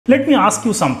Let me ask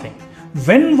you something.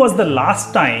 When was the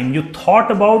last time you thought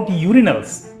about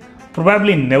urinals?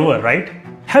 Probably never, right?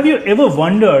 Have you ever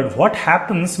wondered what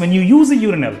happens when you use a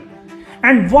urinal?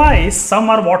 And why some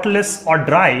are waterless or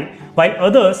dry while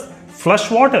others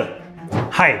flush water?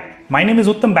 Hi, my name is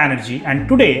Uttam Banerjee and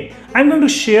today I'm going to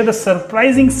share the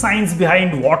surprising science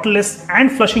behind waterless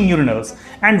and flushing urinals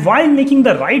and why making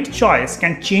the right choice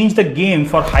can change the game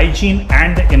for hygiene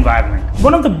and the environment.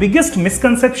 One of the biggest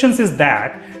misconceptions is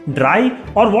that dry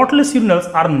or waterless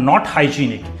urinals are not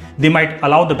hygienic. They might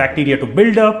allow the bacteria to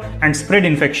build up and spread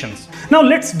infections. Now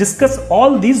let's discuss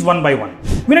all these one by one.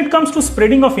 When it comes to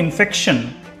spreading of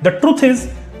infection, the truth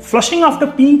is flushing after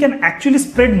peeing can actually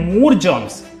spread more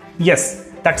germs. Yes,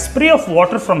 that spray of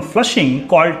water from flushing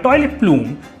called toilet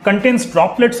plume contains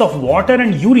droplets of water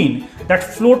and urine that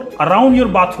float around your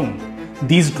bathroom.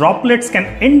 These droplets can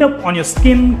end up on your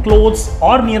skin, clothes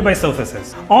or nearby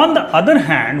surfaces. On the other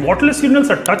hand, waterless urinals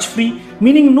are touch-free,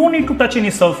 meaning no need to touch any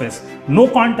surface, no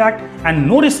contact and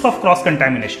no risk of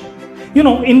cross-contamination.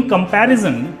 In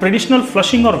comparison, traditional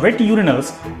flushing or wet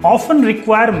urinals often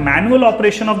require manual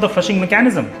operation of the flushing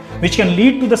mechanism, which can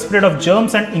lead to the spread of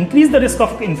germs and increase the risk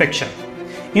of infection.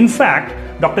 In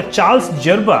fact, Dr. Charles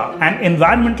Gerba, an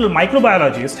environmental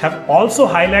microbiologist, have also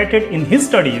highlighted in his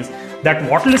studies that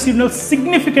waterless urinals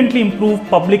significantly improve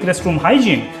public restroom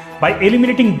hygiene by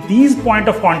eliminating these points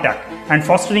of contact and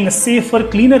fostering a safer,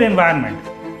 cleaner environment.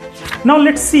 Now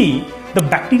let's see the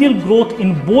bacterial growth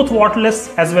in both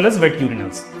waterless as well as wet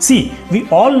urinals. See, we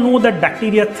all know that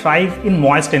bacteria thrive in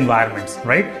moist environments,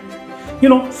 right?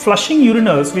 Flushing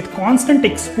urinals with constant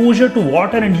exposure to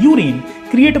water and urine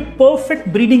create a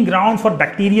perfect breeding ground for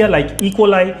bacteria like E.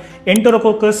 coli,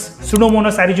 Enterococcus,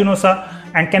 Pseudomonas aeruginosa,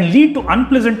 and can lead to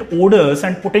unpleasant odors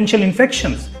and potential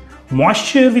infections.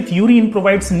 Moisture with urine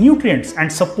provides nutrients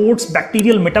and supports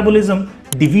bacterial metabolism,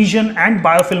 division, and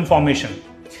biofilm formation.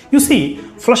 You see,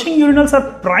 flushing urinals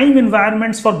are prime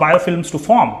environments for biofilms to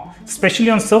form, especially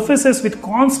on surfaces with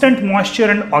constant moisture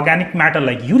and organic matter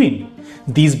like urine.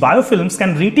 These biofilms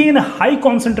can retain a high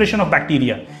concentration of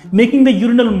bacteria, making the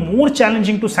urinal more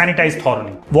challenging to sanitize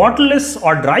thoroughly. Waterless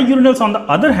or dry urinals, on the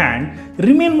other hand,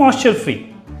 remain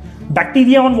moisture-free.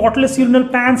 Bacteria on waterless urinal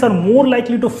pans are more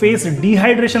likely to face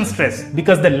dehydration stress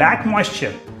because they lack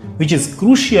moisture, which is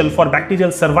crucial for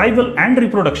bacterial survival and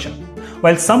reproduction.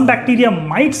 While some bacteria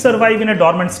might survive in a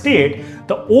dormant state,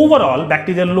 the overall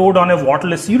bacterial load on a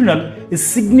waterless urinal is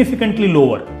significantly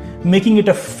lower, making it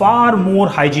a far more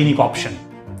hygienic option.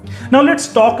 Now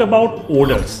let's talk about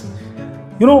odors.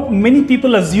 Many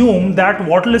people assume that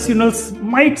waterless urinals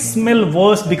might smell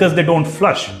worse because they don't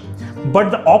flush,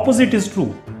 but the opposite is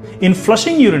true. In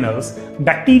flushing urinals,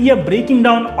 bacteria breaking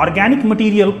down organic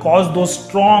material cause those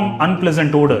strong,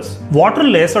 unpleasant odors.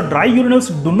 Waterless or dry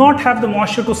urinals do not have the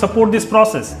moisture to support this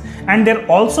process, and they're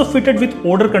also fitted with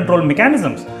odor control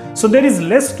mechanisms. So there is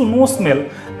less to no smell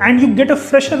and you get a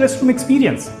fresher restroom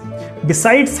experience.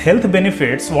 Besides health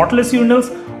benefits, waterless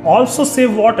urinals also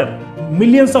save water,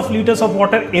 millions of liters of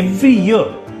water every year.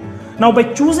 Now, by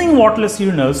choosing waterless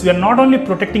urinals, we are not only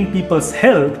protecting people's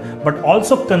health, but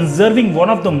also conserving one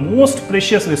of the most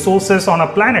precious resources on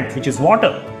our planet, which is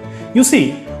water. You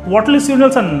see, waterless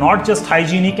urinals are not just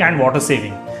hygienic and water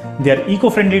saving, they are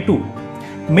eco-friendly too.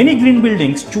 Many green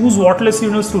buildings choose waterless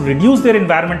urinals to reduce their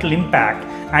environmental impact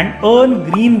and earn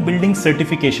green building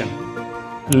certification.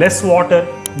 Less water,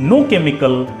 no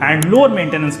chemical, and lower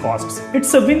maintenance costs.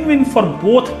 It's a win-win for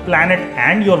both planet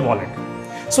and your wallet.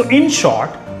 So in short,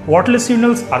 waterless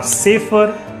urinals are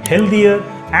safer, healthier,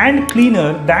 and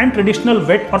cleaner than traditional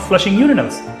wet or flushing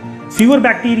urinals. Fewer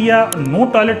bacteria,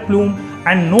 no toilet plume,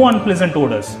 and no unpleasant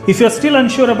odors. If you're still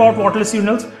unsure about waterless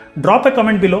urinals, drop a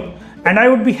comment below and I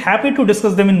would be happy to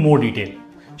discuss them in more detail.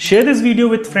 Share this video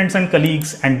with friends and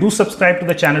colleagues and do subscribe to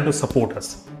the channel to support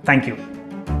us. Thank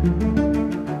you.